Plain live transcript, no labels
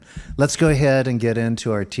Let's go ahead and get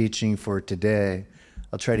into our teaching for today.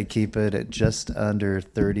 I'll try to keep it at just under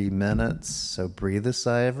 30 minutes, so breathe a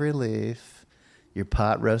sigh of relief. Your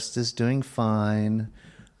pot roast is doing fine.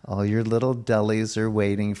 All your little delis are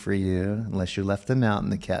waiting for you, unless you left them out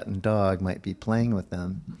and the cat and dog might be playing with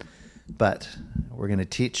them. But we're going to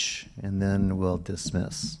teach and then we'll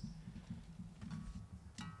dismiss.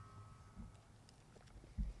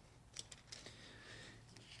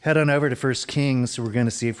 Head on over to 1 Kings. We're going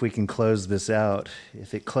to see if we can close this out.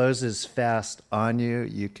 If it closes fast on you,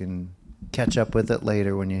 you can catch up with it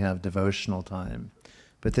later when you have devotional time.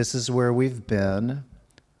 But this is where we've been.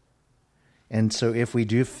 And so if we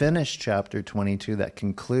do finish chapter 22, that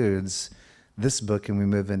concludes this book and we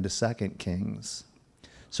move into 2 Kings.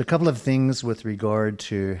 So a couple of things with regard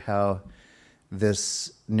to how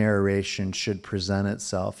this narration should present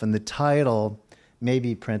itself. And the title may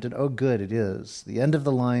be printed, oh good, it is, the end of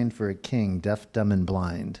the line for a king, deaf, dumb, and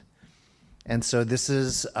blind. And so this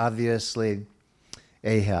is obviously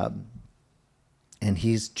Ahab. And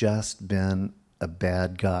he's just been a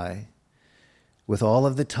bad guy. With all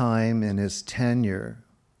of the time in his tenure,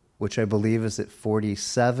 which I believe is at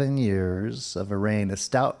 47 years of a reign, a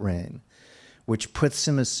stout reign, which puts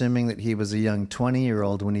him, assuming that he was a young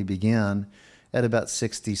 20-year-old when he began, at about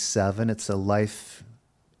 67. It's a life,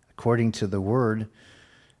 according to the word,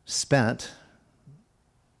 spent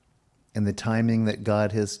in the timing that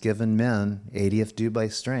God has given men, 80th due by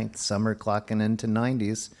strength. Some are clocking into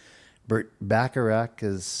 90s. Burt Bacharach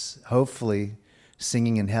is hopefully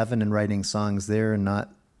singing in heaven and writing songs there and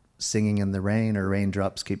not singing in the rain or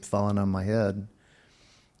raindrops keep falling on my head.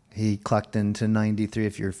 He clocked into 93.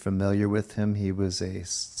 If you're familiar with him, he was a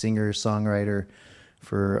singer-songwriter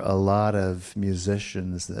for a lot of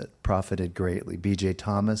musicians that profited greatly. B.J.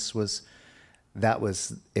 Thomas was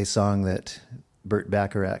a song that Burt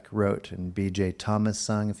Bacharach wrote, and B.J. Thomas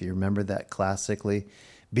sung, if you remember that classically.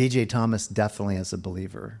 B.J. Thomas definitely is a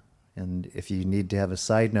believer. And if you need to have a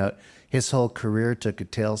side note, his whole career took a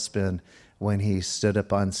tailspin when he stood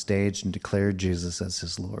up on stage and declared Jesus as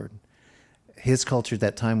his Lord. His culture at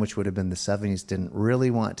that time, which would have been the 70s, didn't really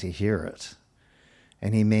want to hear it.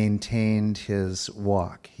 And he maintained his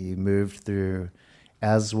walk. He moved through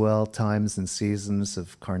as well times and seasons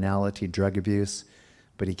of carnality, drug abuse,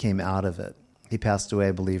 but he came out of it. He passed away,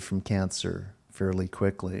 I believe, from cancer fairly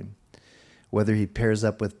quickly. Whether he pairs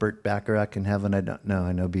up with Burt Bacharach in heaven, I don't know.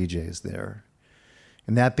 I know BJ's there.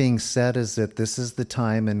 And that being said, is that this is the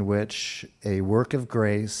time in which a work of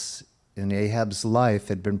grace in Ahab's life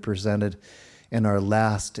had been presented in our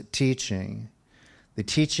last teaching. The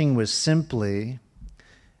teaching was simply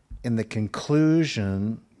in the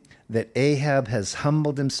conclusion that Ahab has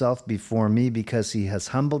humbled himself before me. Because he has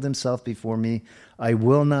humbled himself before me, I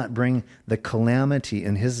will not bring the calamity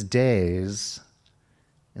in his days.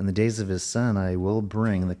 In the days of his son, I will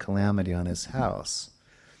bring the calamity on his house.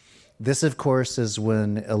 This, of course, is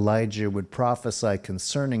when Elijah would prophesy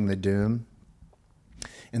concerning the doom,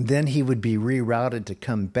 and then he would be rerouted to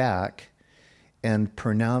come back and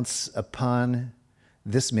pronounce upon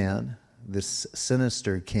this man, this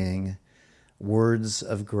sinister king, words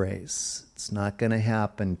of grace. It's not going to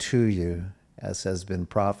happen to you, as has been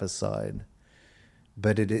prophesied,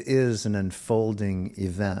 but it is an unfolding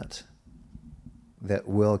event that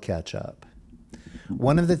will catch up.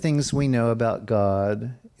 One of the things we know about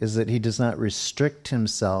God is that he does not restrict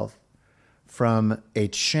himself from a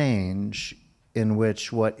change in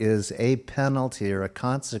which what is a penalty or a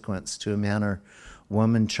consequence to a man or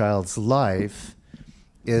woman child's life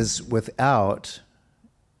is without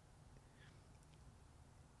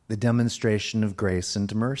the demonstration of grace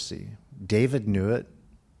and mercy. David knew it.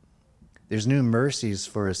 There's new mercies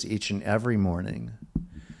for us each and every morning.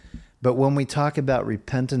 But when we talk about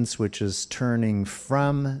repentance, which is turning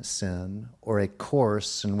from sin, or a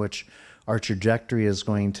course in which our trajectory is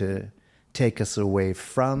going to take us away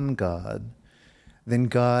from God, then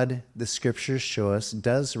God, the scriptures show us,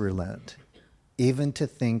 does relent. Even to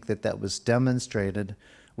think that that was demonstrated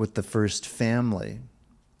with the first family,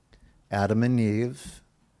 Adam and Eve,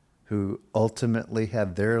 who ultimately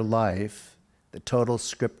had their life, the total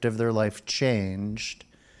script of their life changed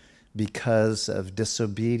because of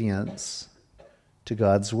disobedience to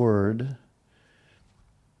God's word.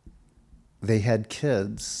 They had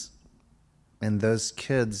kids, and those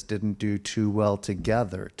kids didn't do too well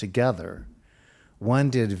together. One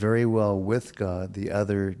did very well with God, the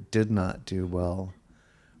other did not do well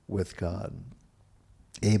with God.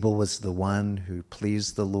 Abel was the one who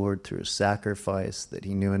pleased the Lord through a sacrifice that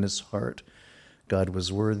he knew in his heart God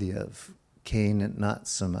was worthy of. Cain, not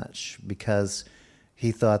so much, because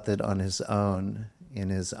he thought that on his own, in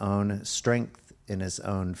his own strength in his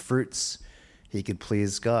own fruits he could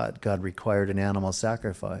please God. God required an animal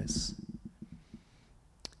sacrifice.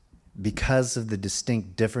 Because of the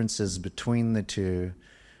distinct differences between the two,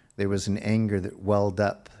 there was an anger that welled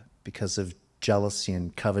up because of jealousy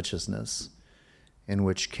and covetousness, in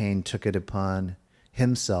which Cain took it upon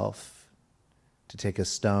himself to take a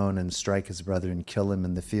stone and strike his brother and kill him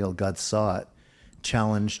in the field. God saw it,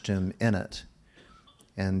 challenged him in it,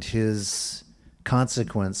 and his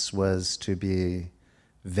consequence was to be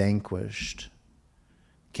vanquished.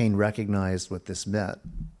 Cain recognized what this meant,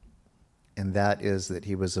 and that is that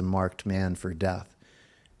he was a marked man for death,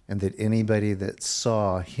 and that anybody that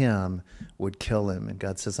saw him would kill him. And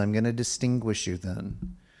God says, I'm going to distinguish you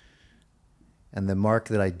then. And the mark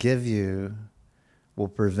that I give you will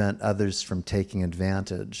prevent others from taking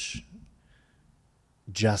advantage.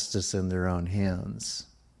 Justice in their own hands.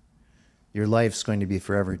 Your life's going to be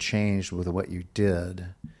forever changed with what you did.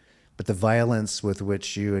 But the violence with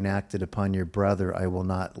which you enacted upon your brother, I will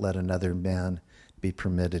not let another man be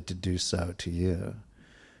permitted to do so to you.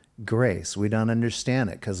 Grace, we don't understand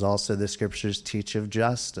it because also the scriptures teach of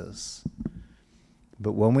justice.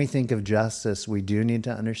 But when we think of justice, we do need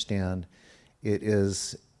to understand it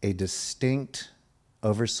is a distinct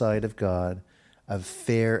oversight of God of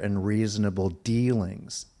fair and reasonable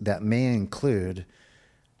dealings that may include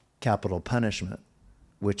capital punishment,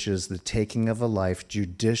 which is the taking of a life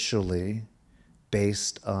judicially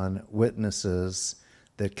based on witnesses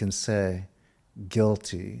that can say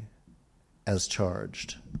guilty as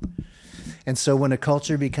charged. And so when a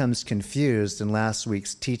culture becomes confused, and last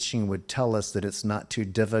week's teaching would tell us that it's not too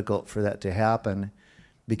difficult for that to happen,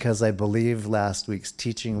 because I believe last week's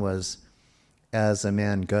teaching was, as a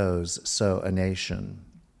man goes, so a nation.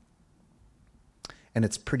 And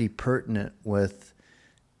it's pretty pertinent with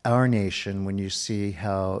our nation when you see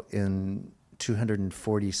how in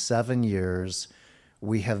 247 years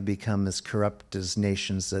we have become as corrupt as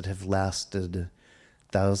nations that have lasted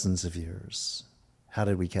thousands of years. How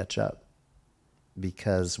did we catch up?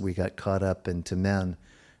 Because we got caught up into men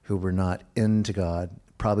who were not into God,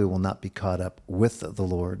 probably will not be caught up with the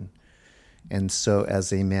Lord. And so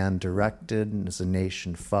as a man directed and as a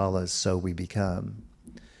nation follows, so we become.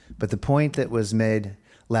 But the point that was made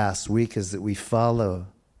last week is that we follow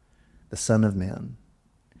the Son of Man.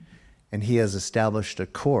 And he has established a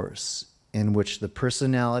course in which the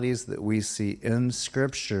personalities that we see in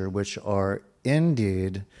Scripture, which are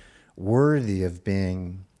indeed worthy of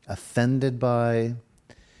being offended by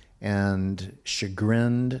and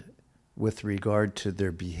chagrined with regard to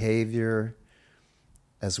their behavior,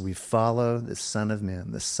 as we follow the Son of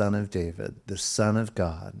Man, the Son of David, the Son of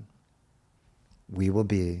God, we will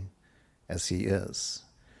be as he is.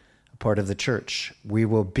 A part of the church, we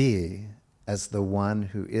will be as the one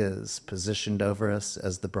who is positioned over us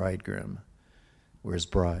as the bridegroom. We're his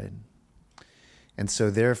bride. And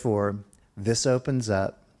so therefore, this opens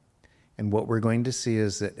up, and what we're going to see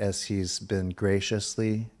is that as he's been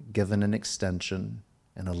graciously given an extension,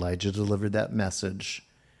 and Elijah delivered that message,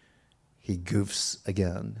 he goofs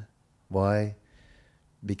again. Why?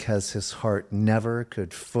 Because his heart never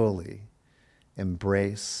could fully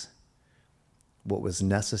embrace what was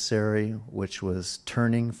necessary, which was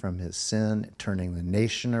turning from his sin, turning the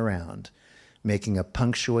nation around, making a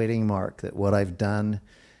punctuating mark that what I've done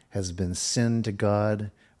has been sin to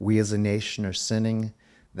God. We as a nation are sinning.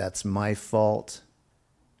 That's my fault.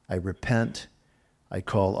 I repent. I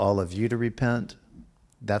call all of you to repent.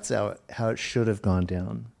 That's how it should have gone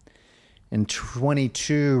down. In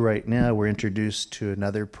 22 right now, we're introduced to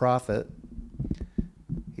another prophet.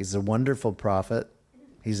 He's a wonderful prophet.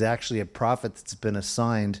 He's actually a prophet that's been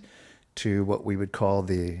assigned to what we would call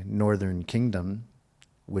the northern kingdom,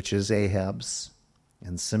 which is Ahab's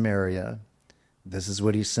and Samaria. This is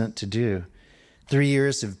what he's sent to do. 3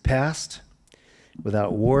 years have passed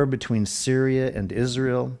without war between Syria and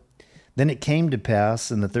Israel. Then it came to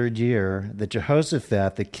pass in the 3rd year that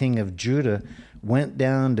Jehoshaphat, the king of Judah, went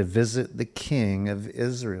down to visit the king of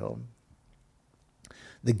Israel.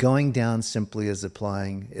 The going down simply is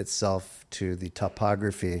applying itself to the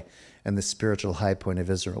topography and the spiritual high point of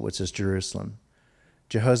Israel, which is Jerusalem.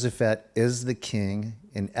 Jehoshaphat is the king.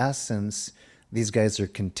 In essence, these guys are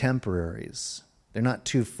contemporaries. They're not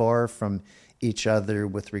too far from each other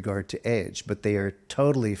with regard to age, but they are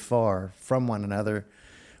totally far from one another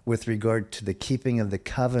with regard to the keeping of the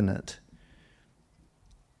covenant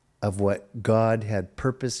of what God had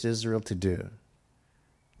purposed Israel to do.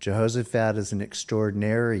 Jehoshaphat is an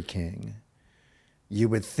extraordinary king. You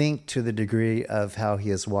would think to the degree of how he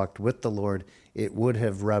has walked with the Lord, it would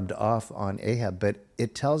have rubbed off on Ahab, but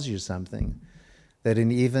it tells you something, that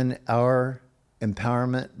in even our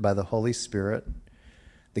empowerment by the Holy Spirit,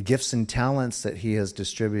 the gifts and talents that he has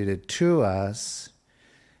distributed to us,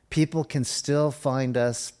 people can still find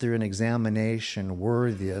us through an examination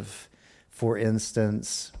worthy of, for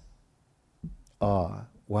instance, awe.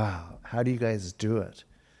 Wow, how do you guys do it?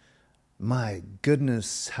 My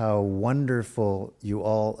goodness, how wonderful you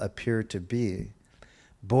all appear to be.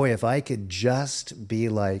 Boy, if I could just be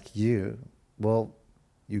like you. Well,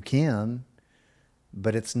 you can,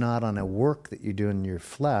 but it's not on a work that you do in your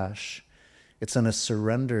flesh. It's on a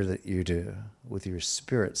surrender that you do with your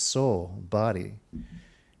spirit, soul, body.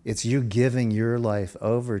 It's you giving your life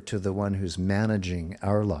over to the one who's managing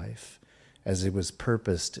our life as it was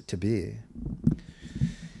purposed to be.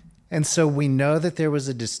 And so we know that there was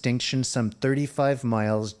a distinction some 35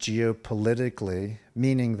 miles geopolitically,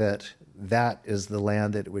 meaning that that is the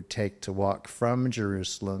land that it would take to walk from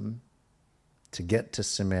Jerusalem to get to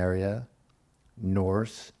Samaria,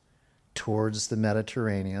 north, towards the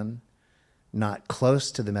Mediterranean, not close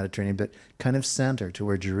to the Mediterranean, but kind of center to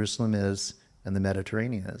where Jerusalem is and the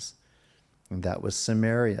Mediterranean is. And that was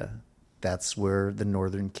Samaria. That's where the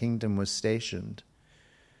northern kingdom was stationed.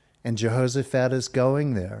 And Jehoshaphat is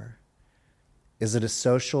going there. Is it a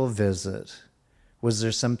social visit? Was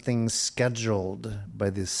there something scheduled by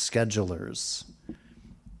the schedulers?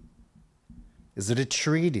 Is it a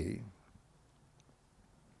treaty?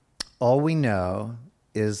 All we know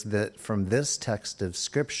is that from this text of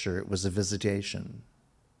Scripture, it was a visitation.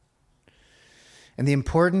 And the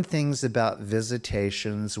important things about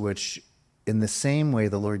visitations, which in the same way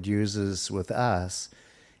the Lord uses with us,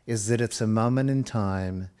 is that it's a moment in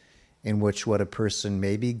time in which what a person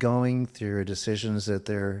may be going through or decisions that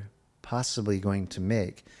they're possibly going to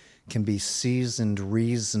make can be seasoned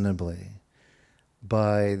reasonably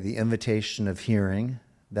by the invitation of hearing.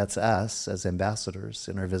 That's us as ambassadors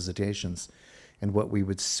in our visitations, and what we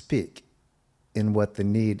would speak in what the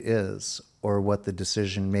need is or what the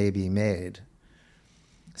decision may be made.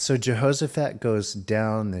 So Jehoshaphat goes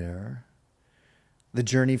down there. The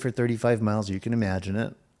journey for 35 miles, you can imagine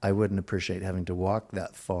it. I wouldn't appreciate having to walk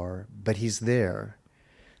that far, but he's there.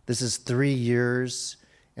 This is 3 years,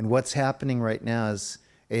 and what's happening right now is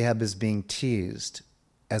Ahab is being teased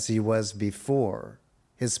as he was before.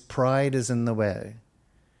 His pride is in the way.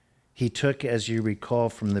 He took, as you recall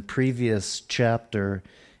from the previous chapter,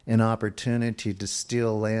 an opportunity to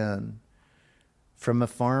steal land from a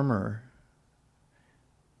farmer,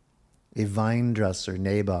 a vine dresser,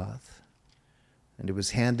 Naboth. And it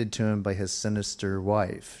was handed to him by his sinister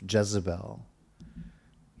wife, Jezebel.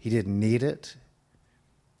 He didn't need it.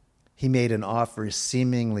 He made an offer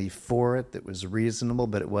seemingly for it that was reasonable,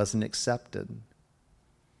 but it wasn't accepted.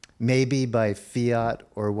 Maybe by fiat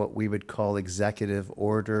or what we would call executive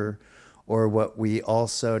order, or what we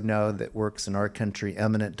also know that works in our country,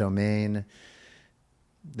 eminent domain,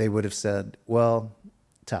 they would have said, well,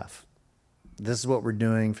 tough. This is what we're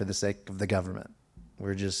doing for the sake of the government.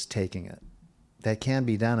 We're just taking it. That can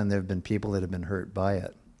be done, and there have been people that have been hurt by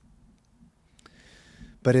it.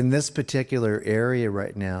 But in this particular area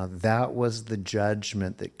right now, that was the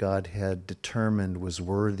judgment that God had determined was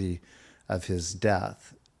worthy of his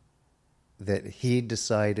death. That he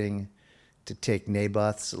deciding to take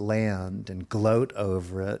Naboth's land and gloat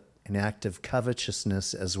over it, an act of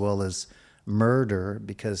covetousness as well as murder,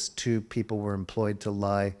 because 2 people were employed to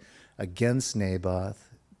lie against Naboth.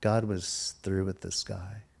 God was through with this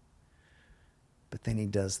guy. But then he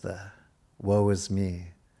does the woe is me,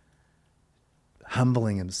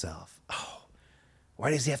 humbling himself. Oh, why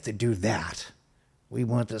does he have to do that? We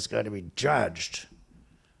want this guy to be judged.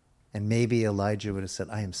 And maybe Elijah would have said,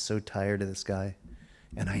 I am so tired of this guy,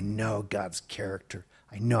 and I know God's character.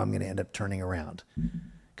 I know I'm going to end up turning around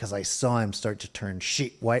because I saw him start to turn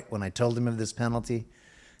sheet white when I told him of this penalty,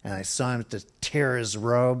 and I saw him to tear his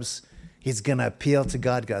robes. He's going to appeal to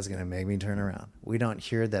God. God's going to make me turn around. We don't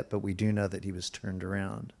hear that, but we do know that he was turned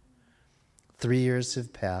around. 3 years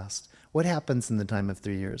have passed. What happens in the time of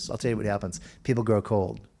 3 years? I'll tell you what happens. People grow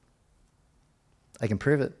cold. I can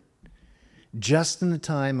prove it. Just in the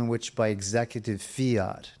time in which by executive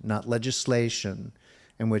fiat, not legislation,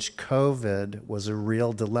 in which COVID was a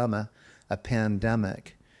real dilemma, a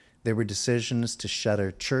pandemic, there were decisions to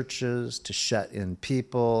shutter churches, to shut in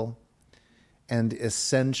people, and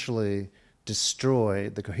essentially destroy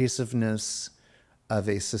the cohesiveness of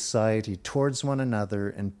a society towards one another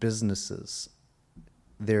and businesses.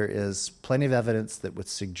 There is plenty of evidence that would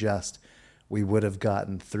suggest we would have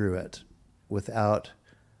gotten through it without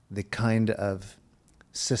the kind of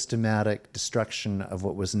systematic destruction of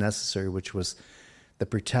what was necessary, which was the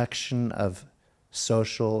protection of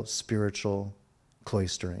social, spiritual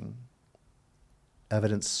cloistering.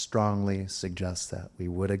 Evidence strongly suggests that we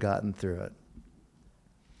would have gotten through it.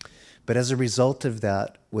 But as a result of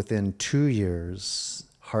that, within 2 years,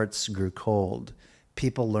 hearts grew cold.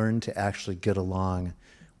 People learned to actually get along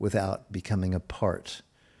without becoming a part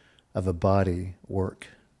of a body work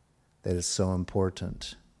that is so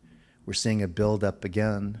important. We're seeing a build-up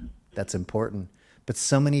again. That's important. But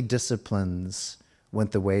so many disciplines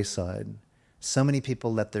went the wayside. So many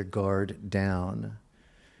people let their guard down.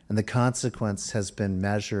 And the consequence has been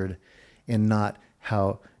measured in not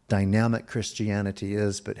how dynamic Christianity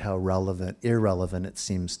is, but how irrelevant it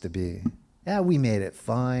seems to be. Yeah, we made it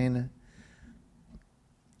fine.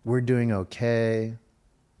 We're doing okay.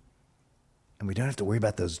 And we don't have to worry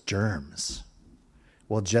about those germs.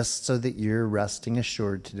 Well, just so that you're resting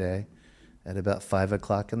assured today, at about 5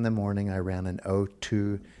 o'clock in the morning, I ran an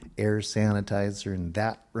O2 air sanitizer in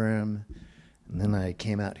that room. And then I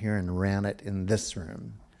came out here and ran it in this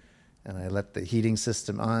room. And I let the heating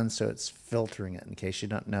system on so it's filtering it. In case you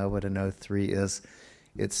don't know what an O3 is,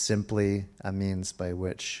 it's simply a means by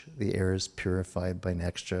which the air is purified by an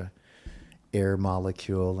extra air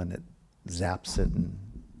molecule, and it zaps it and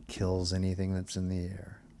kills anything that's in the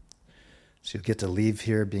air. So you'll get to leave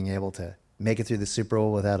here being able to make it through the Super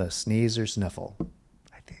Bowl without a sneeze or sniffle,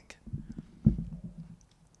 I think.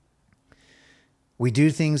 We do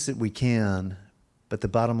things that we can, but the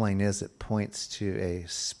bottom line is it points to a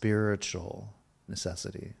spiritual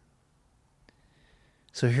necessity.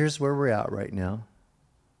 So here's where we're at right now.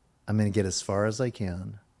 I'm going to get as far as I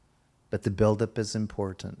can, but the buildup is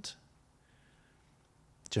important.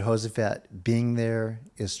 Jehoshaphat being there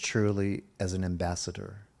is truly as an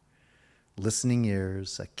ambassador. Listening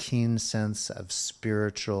ears, a keen sense of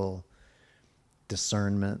spiritual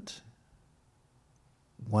discernment,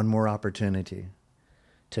 one more opportunity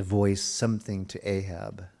to voice something to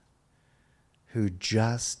Ahab, who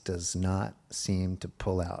just does not seem to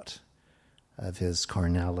pull out of his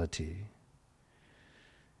carnality.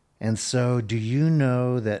 And so, do you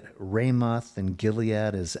know that Ramoth and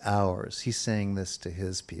Gilead is ours? He's saying this to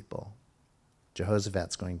his people.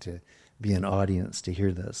 Jehoshaphat's going to be an audience to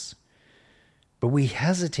hear this. But we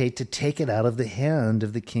hesitate to take it out of the hand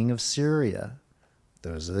of the king of Syria.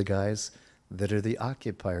 Those are the guys that are the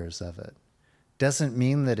occupiers of it. Doesn't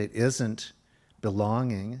mean that it isn't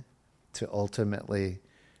belonging to ultimately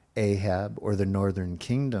Ahab or the northern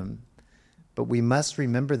kingdom. But we must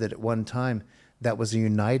remember that at one time that was a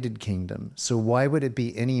united kingdom. So why would it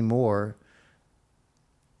be any more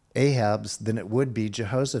Ahab's than it would be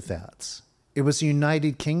Jehoshaphat's? It was a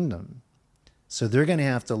united kingdom. So they're going to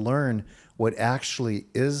have to learn what actually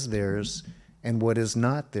is theirs and what is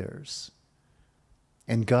not theirs.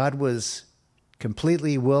 And God was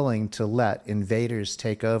completely willing to let invaders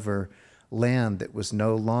take over land that was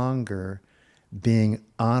no longer being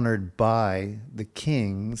honored by the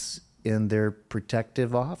kings in their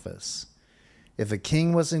protective office. If a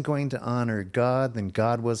king wasn't going to honor God, then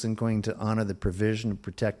God wasn't going to honor the provision of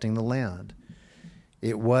protecting the land.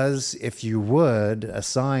 It was, if you would, a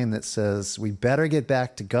sign that says we better get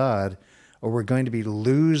back to God or we're going to be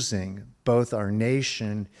losing both our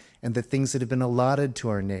nation and the things that have been allotted to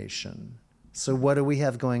our nation. So what do we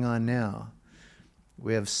have going on now?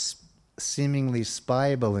 We have seemingly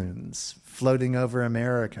spy balloons floating over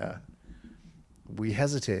America. We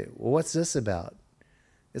hesitate. Well, what's this about?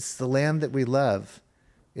 It's the land that we love.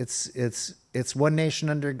 It's one nation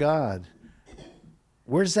under God.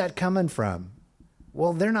 Where's that coming from?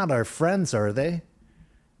 Well, they're not our friends, are they?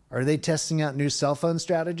 Are they testing out new cell phone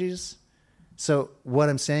strategies? So what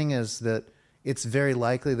I'm saying is that it's very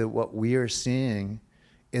likely that what we are seeing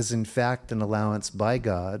is in fact an allowance by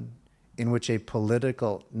God in which a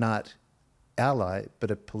political, not ally, but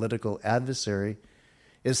a political adversary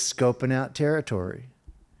is scoping out territory.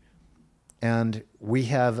 And we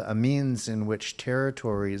have a means in which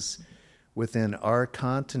territories within our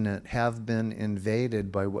continent have been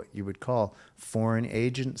invaded by what you would call foreign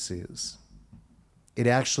agencies. It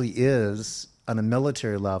actually is, on a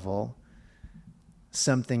military level,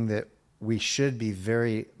 something that we should be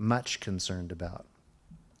very much concerned about.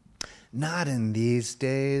 Not in these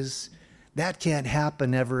days. That can't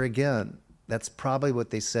happen ever again. That's probably what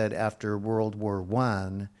they said after World War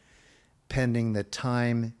I, pending the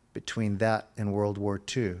time between that and World War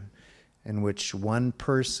II, in which one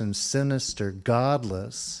person, sinister,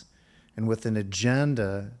 godless, and with an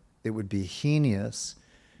agenda that would be heinous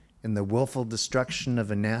in the willful destruction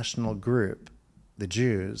of a national group, the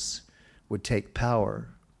Jews, would take power.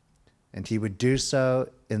 And he would do so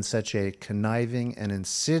in such a conniving and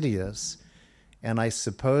insidious, and I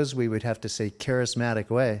suppose we would have to say charismatic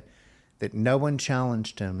way, that no one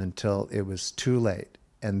challenged him until it was too late,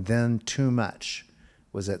 and then too much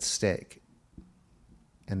was at stake.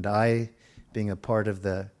 And I, being a part of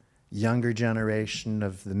the younger generation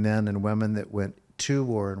of the men and women that went to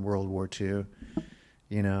war in World War II,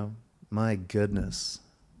 my goodness.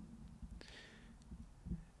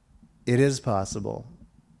 It is possible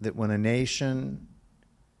that when a nation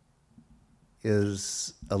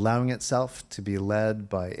is allowing itself to be led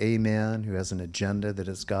by a man who has an agenda that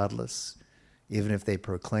is godless, even if they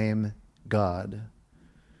proclaim God,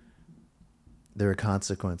 there are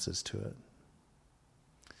consequences to it.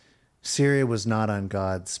 Syria was not on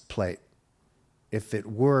God's plate. If it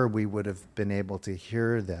were, we would have been able to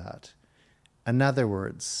hear that. In other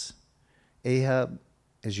words, Ahab,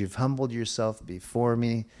 as you've humbled yourself before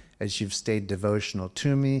me, as you've stayed devotional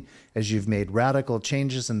to me, as you've made radical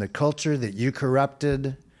changes in the culture that you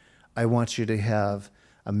corrupted, I want you to have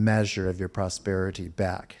a measure of your prosperity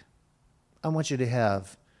back. I want you to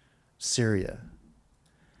have Syria.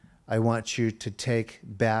 I want you to take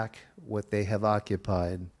back what they have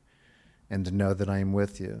occupied and to know that I am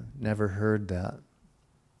with you. Never heard that.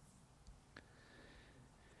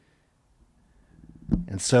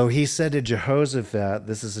 And so he said to Jehoshaphat,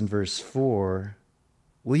 this is in verse 4,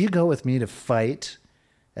 will you go with me to fight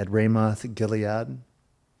at Ramoth Gilead?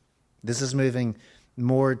 This is moving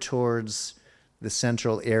more towards the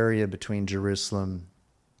central area between Jerusalem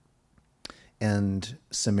and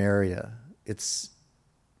Samaria. It's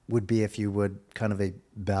would be, if you would, kind of a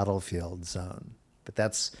battlefield zone. But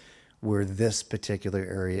that's where this particular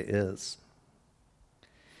area is.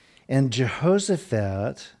 And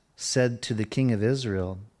Jehoshaphat said to the king of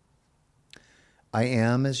Israel, I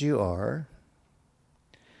am as you are.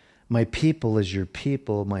 My people as your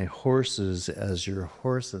people, my horses as your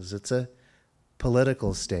horses. It's a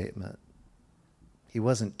political statement. He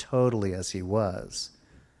wasn't totally as he was.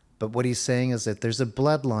 But what he's saying is that there's a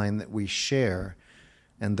bloodline that we share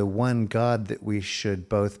and the one God that we should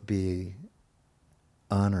both be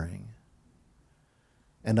honoring.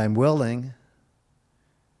 And I'm willing,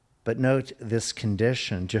 but note this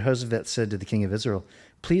condition. Jehoshaphat said to the king of Israel,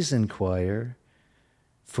 please inquire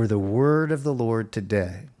for the word of the Lord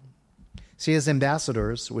today. See, as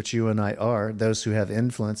ambassadors, which you and I are, those who have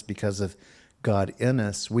influence because of God in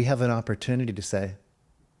us, we have an opportunity to say,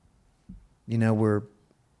 we're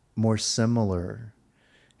more similar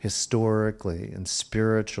historically and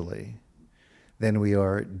spiritually than we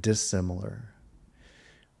are dissimilar.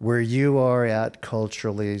 Where you are at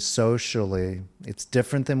culturally, socially, it's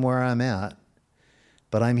different than where I'm at.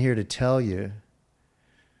 But I'm here to tell you,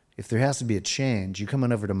 if there has to be a change, you come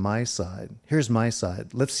on over to my side. Here's my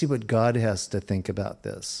side. Let's see what God has to think about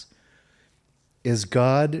this. Is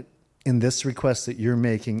God, in this request that you're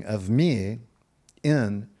making of me,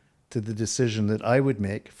 in to the decision that I would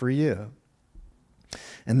make for you?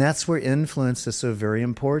 And that's where influence is so very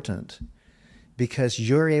important, because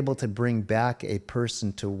you're able to bring back a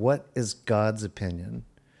person to what is God's opinion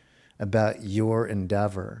about your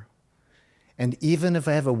endeavor. And even if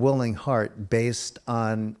I have a willing heart based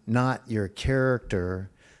on not your character,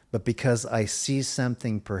 but because I see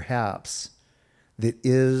something perhaps that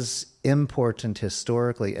is important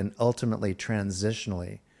historically and ultimately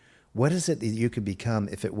transitionally, what is it that you could become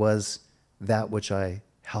if it was that which I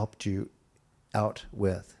helped you out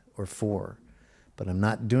with or for? But I'm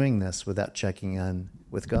not doing this without checking in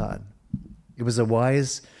with God. It was a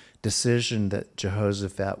wise decision that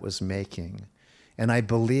Jehoshaphat was making. And I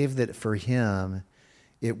believe that for him,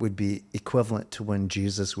 it would be equivalent to when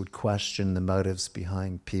Jesus would question the motives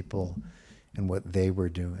behind people and what they were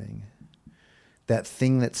doing. That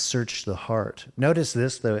thing that searched the heart. Notice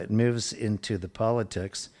this, though, it moves into the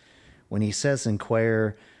politics. When he says,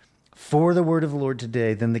 inquire for the word of the Lord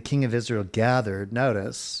today, then the king of Israel gathered,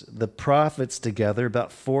 notice, the prophets together,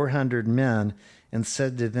 about 400 men, and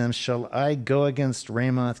said to them, shall I go against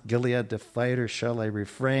Ramoth Gilead to fight, or shall I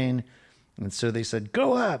refrain? And so they said,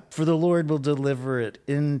 go up, for the Lord will deliver it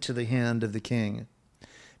into the hand of the king.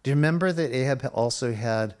 Do you remember that Ahab also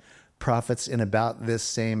had prophets in about this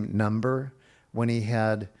same number when he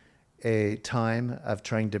had a time of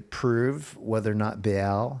trying to prove whether or not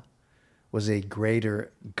Baal was a greater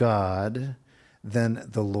God than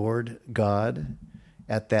the Lord God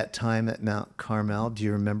at that time at Mount Carmel? Do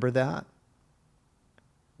you remember that?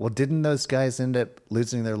 Well, didn't those guys end up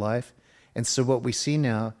losing their life? And so what we see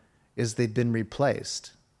now is they've been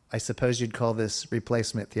replaced. I suppose you'd call this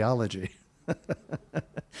replacement theology.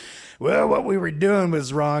 Well, what we were doing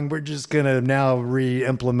was wrong. We're just going to now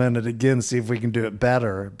re-implement it again, see if we can do it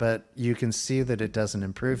better. But you can see that it doesn't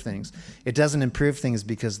improve things. It doesn't improve things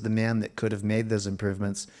because the man that could have made those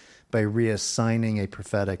improvements by reassigning a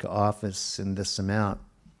prophetic office in this amount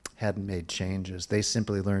hadn't made changes. They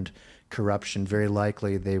simply learned corruption. Very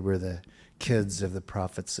likely they were the kids of the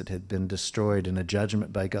prophets that had been destroyed in a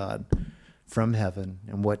judgment by God from heaven.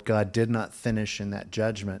 And what God did not finish in that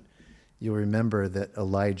judgment, you'll remember that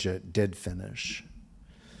Elijah did finish.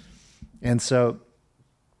 And so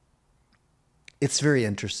it's very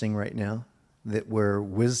interesting right now that where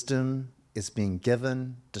wisdom is being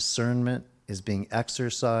given, discernment is being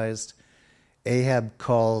exercised, Ahab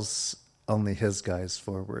calls only his guys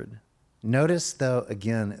forward. Notice, though,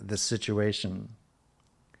 again, the situation.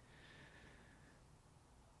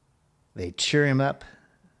 They cheer him up.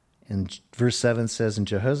 And verse 7 says, and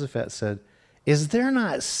Jehoshaphat said, is there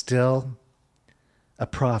not still a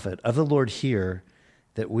prophet of the Lord here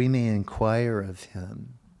that we may inquire of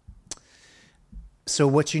him? So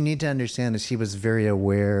what you need to understand is he was very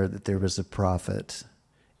aware that there was a prophet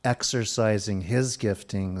exercising his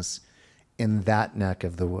giftings in that neck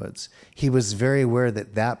of the woods. He was very aware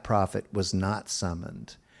that that prophet was not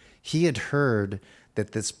summoned. He had heard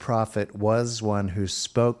that this prophet was one who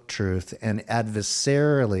spoke truth and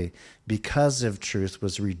adversarially, because of truth,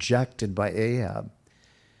 was rejected by Ahab.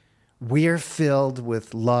 We are filled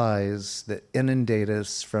with lies that inundate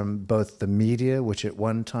us from both the media, which at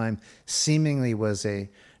one time seemingly was a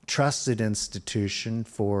trusted institution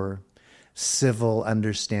for civil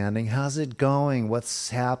understanding. How's it going?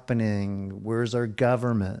 What's happening? Where's our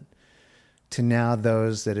government? To now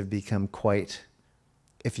those that have become quite,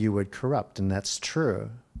 if you would, corrupt. And that's true,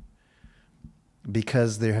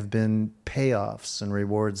 because there have been payoffs and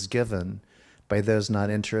rewards given by those not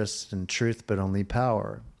interested in truth but only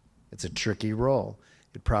power. It's a tricky role.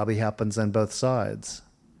 It probably happens on both sides.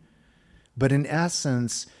 But in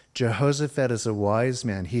essence, Jehoshaphat is a wise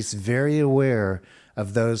man. He's very aware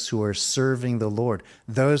of those who are serving the Lord,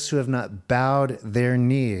 those who have not bowed their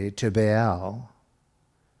knee to Baal.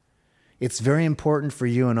 It's very important for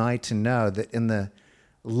you and I to know that in the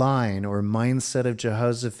line or mindset of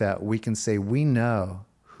Jehoshaphat, we can say we know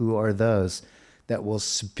who are those that will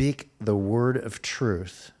speak the word of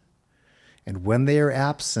truth. And when they are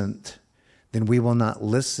absent, then we will not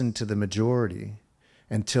listen to the majority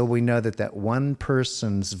until we know that that one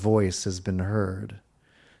person's voice has been heard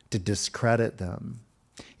to discredit them.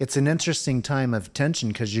 It's an interesting time of tension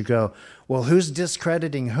because you go, well, who's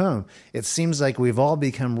discrediting whom? It seems like we've all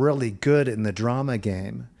become really good in the drama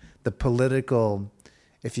game, the political,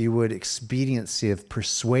 if you would, expediency of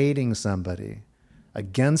persuading somebody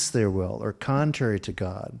against their will or contrary to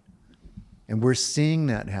God. And we're seeing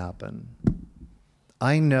that happen.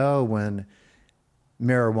 I know when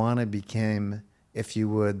marijuana became, if you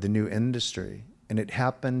would, the new industry, and it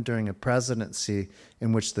happened during a presidency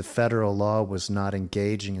in which the federal law was not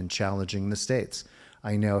engaging and challenging the states.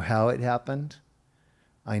 I know how it happened.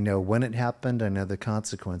 I know when it happened. I know the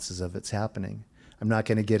consequences of its happening. I'm not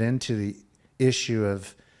going to get into the issue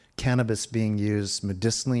of cannabis being used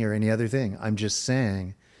medicinally or any other thing. I'm just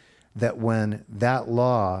saying that when that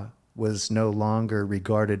law was no longer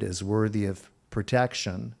regarded as worthy of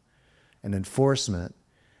protection and enforcement,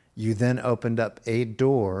 you then opened up a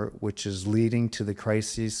door which is leading to the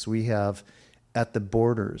crises we have at the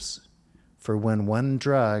borders. For when one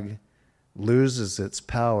drug loses its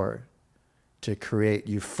power to create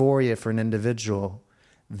euphoria for an individual,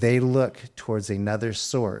 they look towards another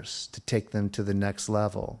source to take them to the next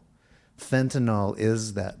level. Fentanyl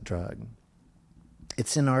is that drug.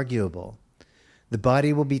 It's inarguable. The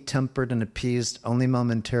body will be tempered and appeased only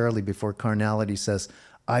momentarily before carnality says,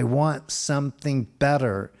 I want something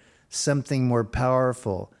better, something more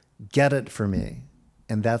powerful. Get it for me.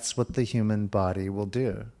 And that's what the human body will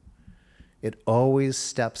do. It always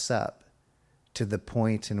steps up to the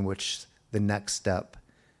point in which the next step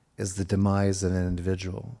is the demise of an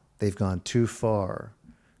individual. They've gone too far.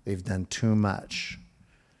 They've done too much.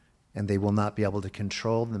 And they will not be able to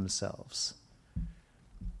control themselves.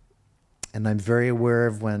 And I'm very aware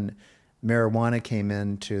of when marijuana came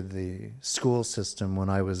into the school system when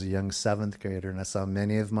I was a young seventh grader, and I saw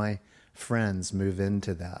many of my friends move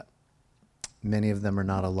into that. Many of them are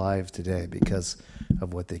not alive today because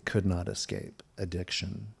of what they could not escape,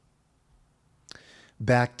 addiction.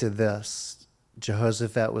 Back to this,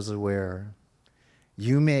 Jehoshaphat was aware.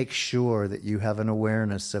 You make sure that you have an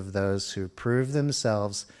awareness of those who prove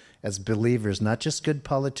themselves as believers, not just good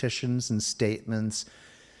politicians and statements,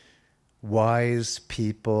 wise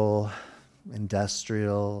people,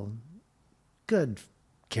 industrial, good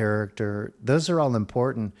character. Those are all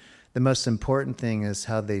important. The most important thing is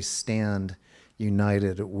how they stand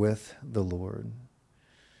united with the Lord.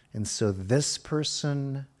 And so this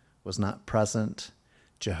person was not present.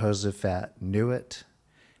 Jehoshaphat knew it,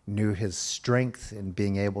 knew his strength in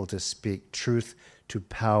being able to speak truth to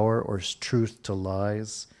power or truth to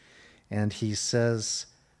lies. And he says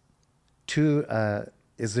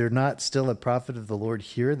Is there not still a prophet of the Lord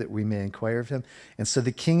here that we may inquire of him? And so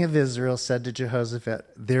the king of Israel said to Jehoshaphat,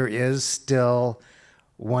 there is still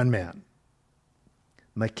one man,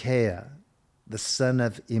 Micaiah, the son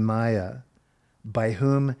of Emiah, by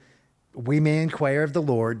whom we may inquire of the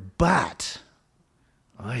Lord, but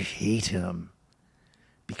I hate him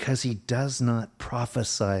because he does not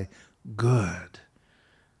prophesy good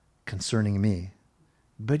concerning me,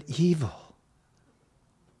 but evil.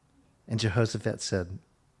 And Jehoshaphat said,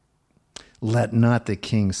 let not the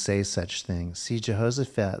king say such things. See,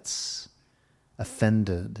 Jehoshaphat's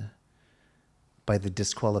offended by the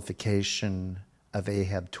disqualification of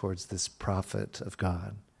Ahab towards this prophet of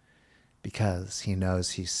God because he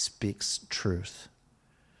knows he speaks truth.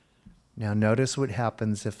 Now notice what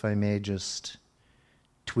happens if I may just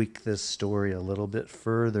tweak this story a little bit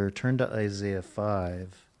further. Turn to Isaiah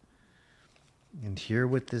 5 and hear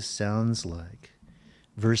what this sounds like.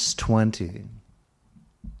 Verse 20.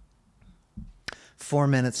 4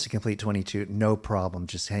 minutes to complete 22. No problem.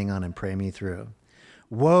 Just hang on and pray me through.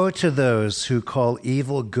 Woe to those who call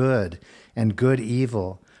evil good and good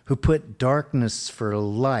evil, who put darkness for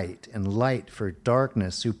light and light for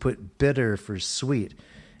darkness, who put bitter for sweet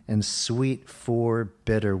and sweet for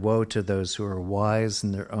bitter. Woe to those who are wise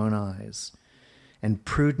in their own eyes and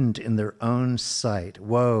prudent in their own sight.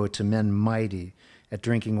 Woe to men mighty at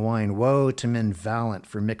drinking wine. Woe to men valiant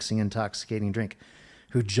for mixing intoxicating drink,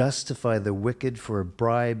 who justify the wicked for a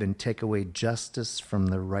bribe and take away justice from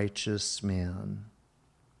the righteous man.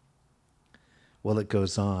 Well, it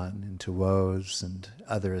goes on into woes and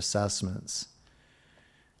other assessments.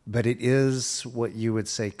 But it is what you would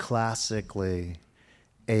say classically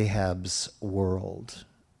Ahab's world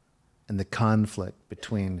and the conflict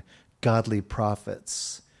between godly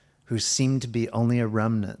prophets who seem to be only a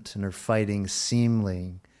remnant and are fighting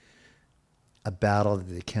seemingly a battle that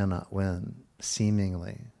they cannot win,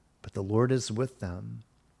 seemingly. But the Lord is with them.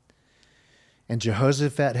 And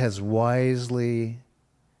Jehoshaphat has wisely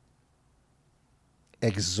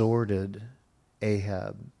exhorted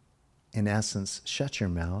Ahab, in essence, shut your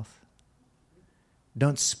mouth.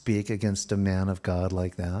 Don't speak against a man of God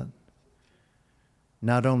like that.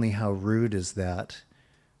 Not only how rude is that,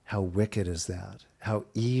 how wicked is that? How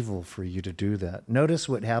evil for you to do that. Notice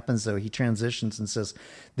what happens, though. He transitions and says,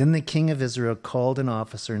 then the king of Israel called an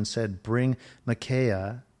officer and said, bring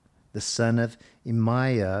Micaiah, the son of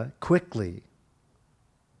Emiah, quickly.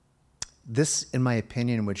 This, in my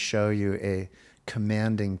opinion, would show you a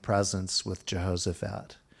commanding presence with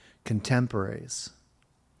Jehoshaphat. Contemporaries.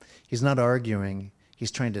 He's not arguing.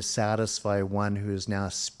 He's trying to satisfy one who is now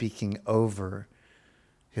speaking over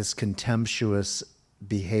his contemptuous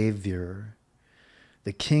behavior.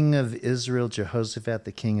 The king of Israel, Jehoshaphat,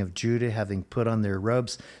 the king of Judah, having put on their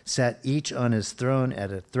robes, sat each on his throne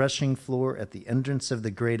at a threshing floor at the entrance of the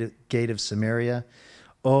great gate of Samaria.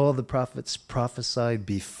 All the prophets prophesied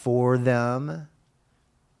before them.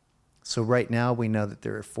 So right now we know that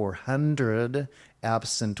there are 400,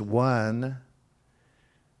 absent one.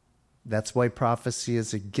 That's why prophecy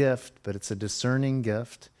is a gift, but it's a discerning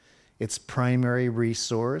gift. Its primary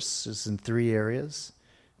resource is in 3 areas: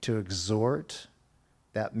 to exhort.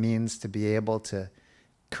 That means to be able to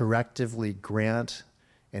correctively grant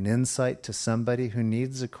an insight to somebody who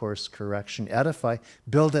needs a course correction. Edify,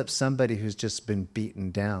 build up somebody who's just been beaten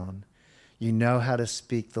down. You know how to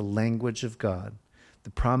speak the language of God, the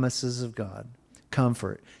promises of God.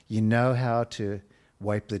 Comfort. You know how to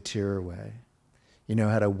wipe the tear away. You know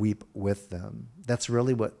how to weep with them. That's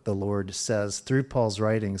really what the Lord says through Paul's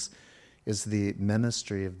writings is the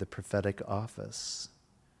ministry of the prophetic office.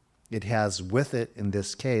 It has with it, in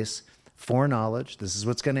this case, foreknowledge. This is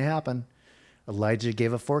what's going to happen. Elijah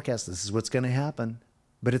gave a forecast. This is what's going to happen.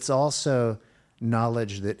 But it's also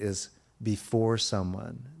knowledge that is before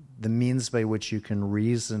someone, the means by which you can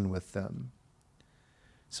reason with them.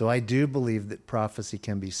 So I do believe that prophecy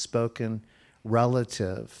can be spoken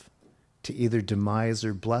relative to either demise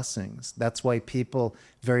or blessings. That's why people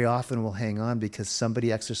very often will hang on, because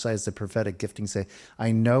somebody exercised the prophetic gifting, say,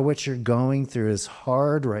 I know what you're going through is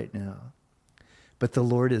hard right now, but the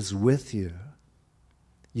Lord is with you.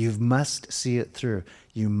 You must see it through.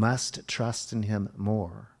 You must trust in him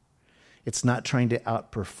more. It's not trying to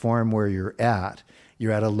outperform where you're at.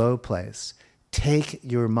 You're at a low place. Take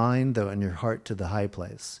your mind, though, and your heart to the high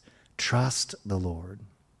place. Trust the Lord.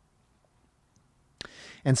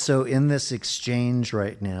 And so in this exchange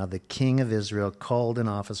right now, the king of Israel called an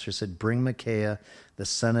officer, said, bring Micaiah, the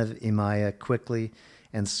son of Emiah, quickly.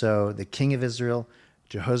 And so the king of Israel,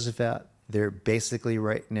 Jehoshaphat, they're basically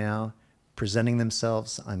right now presenting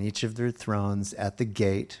themselves on each of their thrones at the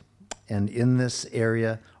gate. And in this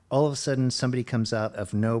area, all of a sudden somebody comes out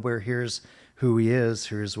of nowhere. Here's who he is.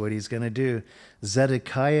 Here's what he's going to do.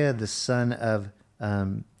 Zedekiah, the son of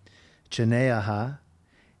Chenaanah,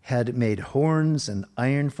 had made horns and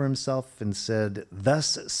iron for himself and said,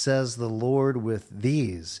 "Thus says the Lord, with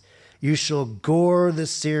these you shall gore the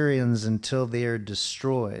Syrians until they are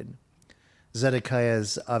destroyed." Zedekiah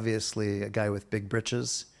is obviously a guy with big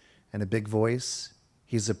britches and a big voice.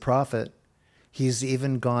 He's a prophet. He's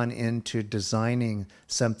even gone into designing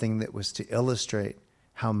something that was to illustrate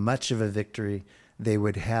how much of a victory they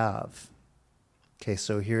would have. Okay,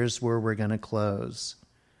 so here's where we're going to close.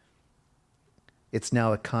 It's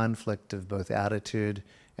now a conflict of both attitude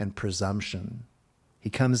and presumption. He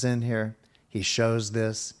comes in here, he shows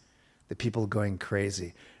this, the people going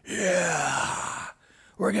crazy. Yeah,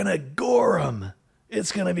 we're going to gore them.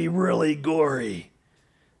 It's going to be really gory.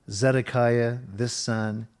 Zedekiah, this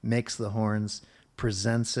son, makes the horns,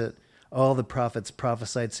 presents it. All the prophets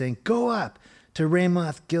prophesied, saying, "Go up to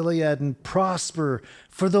Ramoth Gilead and prosper,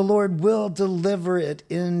 for the Lord will deliver it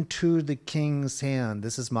into the king's hand."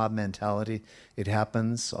 This is mob mentality. It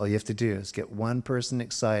happens. All you have to do is get one person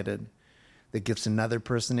excited that gets another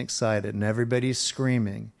person excited, and everybody's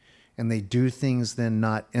screaming, and they do things then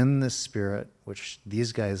not in the spirit, which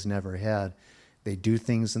these guys never had. They do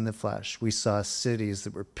things in the flesh. We saw cities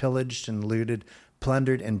that were pillaged and looted,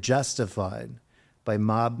 plundered, and justified by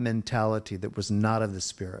mob mentality that was not of the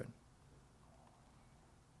spirit.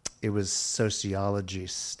 It was sociology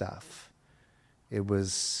stuff. It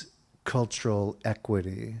was cultural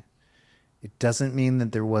equity. It doesn't mean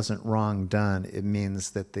that there wasn't wrong done. It means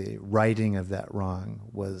that the righting of that wrong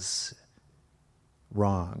was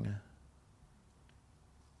wrong.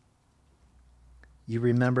 You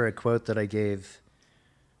remember a quote that I gave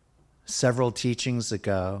several teachings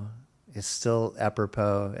ago. It's still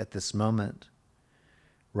apropos at this moment.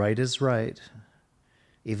 Right is right,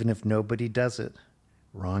 even if nobody does it.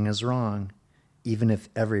 Wrong is wrong, even if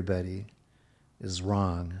everybody is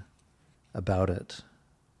wrong about it.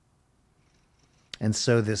 And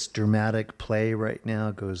so this dramatic play right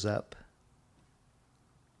now goes up.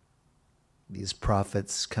 These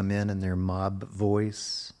prophets come in their mob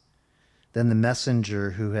voice. Then the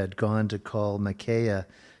messenger who had gone to call Micaiah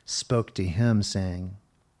spoke to him, saying,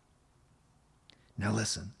 "Now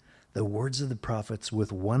listen, the words of the prophets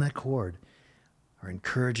with one accord are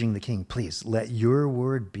encouraging the king. Please let your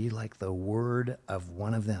word be like the word of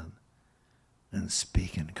one of them, and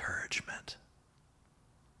speak encouragement."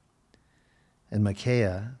 And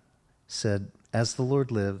Micaiah said, "As the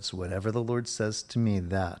Lord lives, whatever the Lord says to me,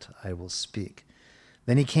 that I will speak."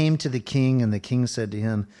 Then he came to the king, and the king said to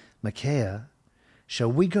him, "Micaiah,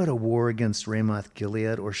 shall we go to war against Ramoth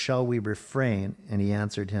Gilead, or shall we refrain?" And he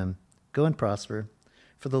answered him, "Go and prosper,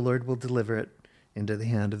 for the Lord will deliver it into the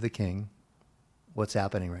hand of the king." What's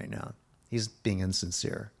happening right now? He's being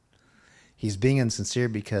insincere. He's being insincere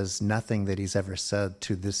because nothing that he's ever said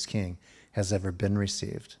to this king has ever been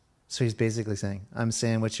received. So he's basically saying, "I'm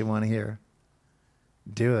saying what you want to hear.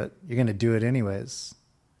 Do it. You're going to do it anyways.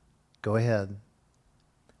 Go ahead."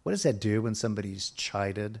 What does that do when somebody's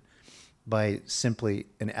chided by simply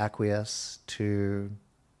an acquiesce to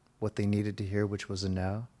what they needed to hear, which was a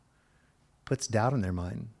no? Puts doubt in their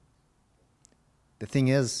mind. The thing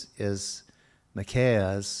is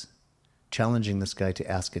Micaiah is challenging this guy to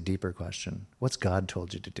ask a deeper question. What's God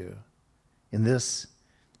told you to do? In this,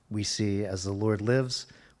 we see, "As the Lord lives,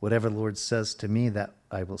 whatever the Lord says to me, that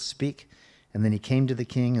I will speak." And then he came to the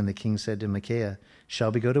king, and the king said to Micaiah,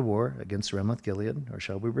 "Shall we go to war against Ramoth Gilead, or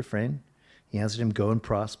shall we refrain?" He answered him, "Go and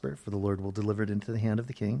prosper, for the Lord will deliver it into the hand of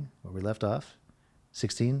the king," where we left off.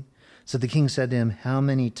 16. So the king said to him, "How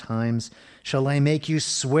many times shall I make you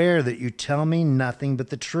swear that you tell me nothing but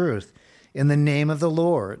the truth in the name of the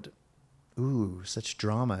Lord?" Ooh, such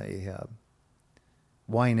drama, Ahab.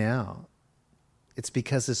 Why now? It's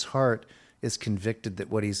because his heart is convicted that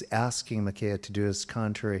what he's asking Micaiah to do is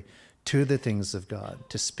contrary to the things of God,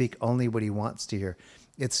 to speak only what he wants to hear.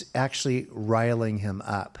 It's actually riling him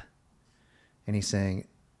up. And he's saying,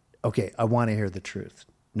 "Okay, I want to hear the truth."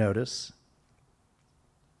 Notice.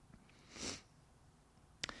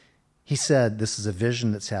 He said, this is a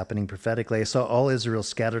vision that's happening prophetically. "I saw all Israel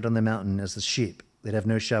scattered on the mountain as the sheep that have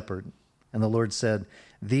no shepherd. And the Lord said,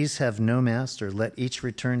 these have no master. Let each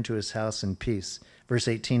return to his house in peace." Verse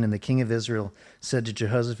 18, "And the king of Israel said to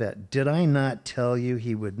Jehoshaphat, did I not tell you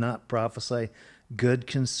he would not prophesy good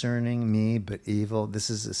concerning me, but evil?" This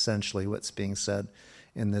is essentially what's being said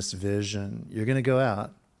in this vision. You're going to go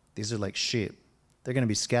out. These are like sheep. They're going to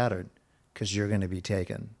be scattered because you're going to be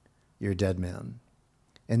taken. You're a dead man.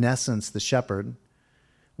 In essence, the shepherd,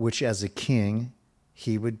 which as a king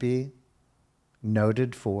he would be,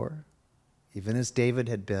 noted for, even as David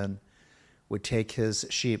had been, would take his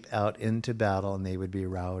sheep out into battle and they would be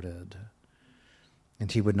routed.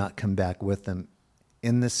 And he would not come back with them.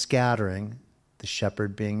 In the scattering, the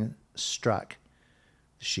shepherd being struck,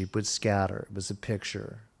 the sheep would scatter. It was a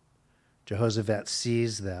picture. Jehoshaphat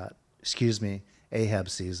sees that. Ahab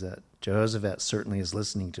sees that. Jehoshaphat certainly is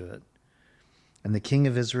listening to it. And the king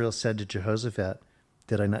of Israel said to Jehoshaphat,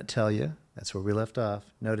 did I not tell you? That's where we left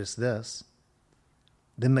off. Notice this.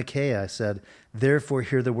 Then Micaiah said, therefore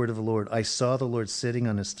hear the word of the Lord. I saw the Lord sitting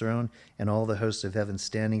on his throne and all the hosts of heaven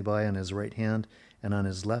standing by on his right hand and on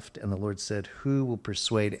his left. And the Lord said, who will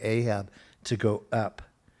persuade Ahab to go up,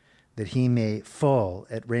 that he may fall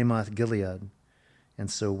at Ramoth Gilead? And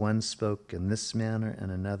so one spoke in this manner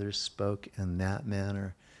and another spoke in that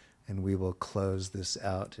manner. And we will close this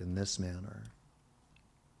out in this manner.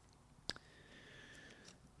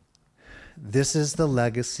 This is the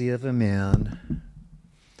legacy of a man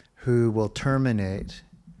who will terminate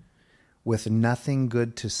with nothing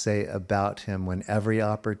good to say about him when every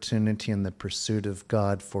opportunity in the pursuit of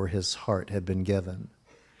God for his heart had been given.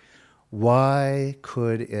 Why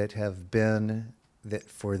could it have been that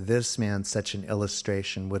for this man such an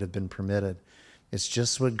illustration would have been permitted? It's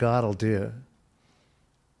just what God will do.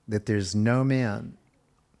 That there's no man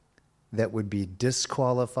that would be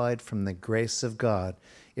disqualified from the grace of God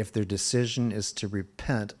if their decision is to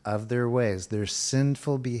repent of their ways, their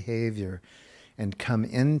sinful behavior, and come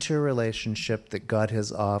into a relationship that God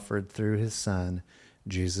has offered through his Son,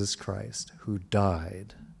 Jesus Christ, who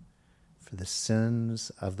died for the sins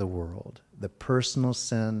of the world, the personal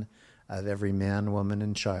sin of every man, woman,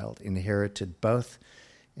 and child, inherited both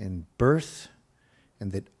in birth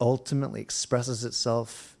and that ultimately expresses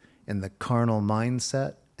itself in the carnal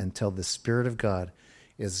mindset until the Spirit of God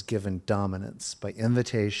is given dominance by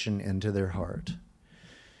invitation into their heart.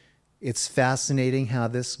 It's fascinating how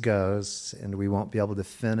this goes, and we won't be able to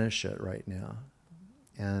finish it right now.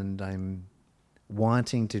 And I'm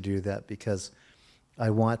wanting to do that because I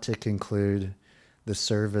want to conclude the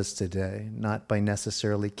service today, not by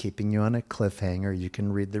necessarily keeping you on a cliffhanger. You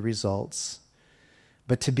can read the results.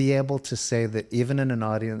 But to be able to say that even in an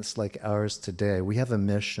audience like ours today, we have a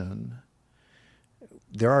mission.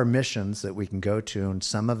 There are missions that we can go to, and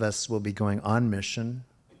some of us will be going on mission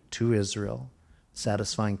to Israel,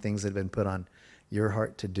 satisfying things that have been put on your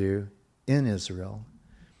heart to do in Israel.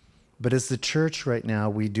 But as the church right now,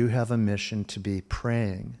 we do have a mission to be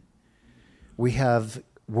praying. We have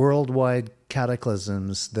worldwide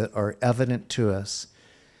cataclysms that are evident to us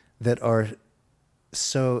that are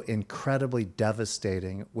so incredibly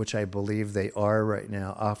devastating, which I believe they are right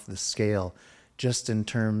now off the scale, just in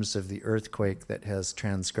terms of the earthquake that has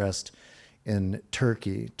transgressed in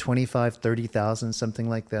Turkey, 25, 30,000, something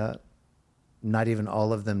like that. Not even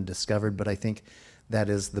all of them discovered, but I think that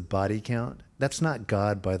is the body count. That's not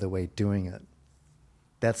God, by the way, doing it.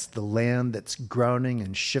 That's the land that's groaning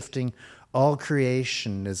and shifting. All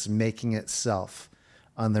creation is making itself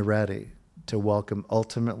on the ready to welcome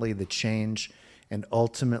ultimately the change and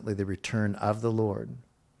ultimately the return of the Lord.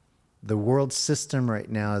 The world system right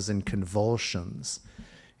now is in convulsions,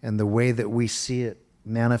 and the way that we see it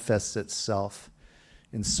manifests itself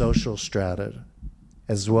in social strata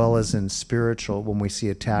as well as in spiritual, when we see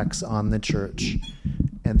attacks on the church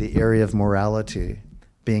and the area of morality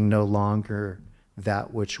being no longer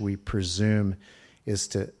that which we presume is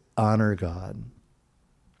to honor God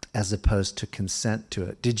as opposed to consent to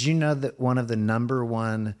it. Did you know that one of the number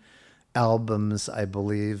one albums, I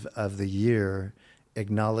believe, of the year,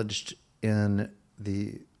 acknowledged in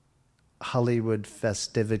the Hollywood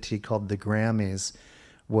festivity called the Grammys,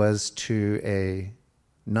 was to a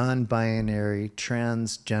non-binary,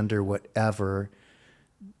 transgender, whatever,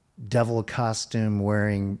 devil costume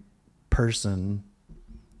wearing person,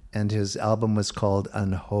 and his album was called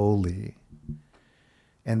Unholy.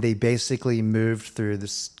 And they basically moved through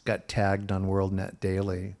this, got tagged on WorldNet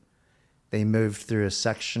Daily. They moved through a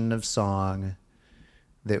section of song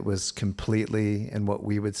that was completely, in what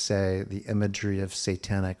we would say, the imagery of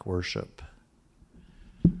satanic worship.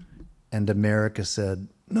 And America said,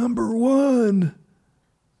 number one.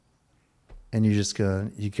 And you just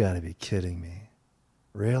go, you got to be kidding me.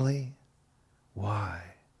 Really? Why?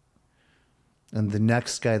 And the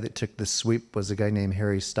next guy that took the sweep was a guy named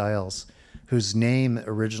Harry Styles, whose name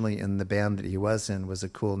originally in the band that he was in was a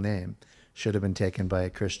cool name. Should have been taken by a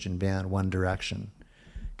Christian band, One Direction.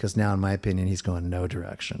 Because now, in my opinion, he's going no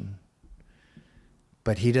direction.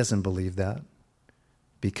 But he doesn't believe that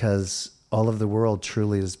because all of the world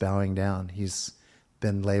truly is bowing down. He's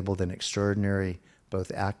been labeled an extraordinary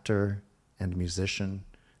both actor and musician.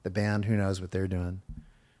 The band, who knows what they're doing.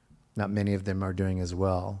 Not many of them are doing as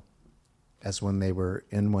well as when they were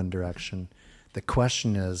in one direction. The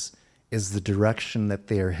question is the direction that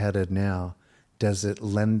they are headed now, does it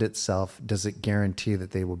lend itself, does it guarantee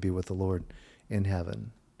that they will be with the Lord in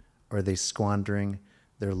heaven? Or are they squandering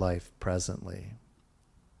their life presently?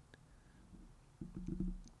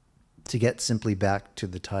 To get simply back to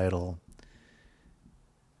the title,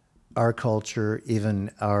 our culture,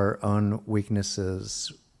 even our own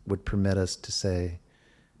weaknesses, would permit us to say,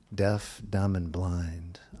 deaf, dumb, and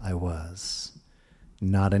blind I was.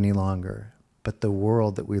 Not any longer. But the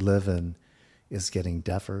world that we live in is getting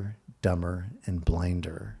deafer, dumber, and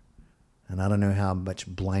blinder. And I don't know how much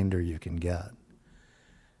blinder you can get.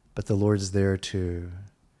 But the Lord's there to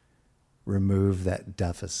remove that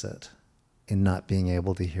deficit in not being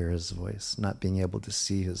able to hear his voice, not being able to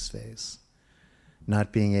see his face,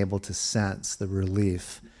 not being able to sense the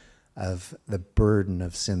relief of the burden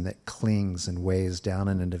of sin that clings and weighs down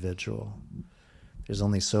an individual. There's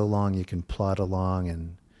only so long you can plod along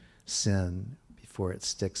in sin before it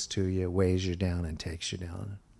sticks to you, weighs you down, and takes you down.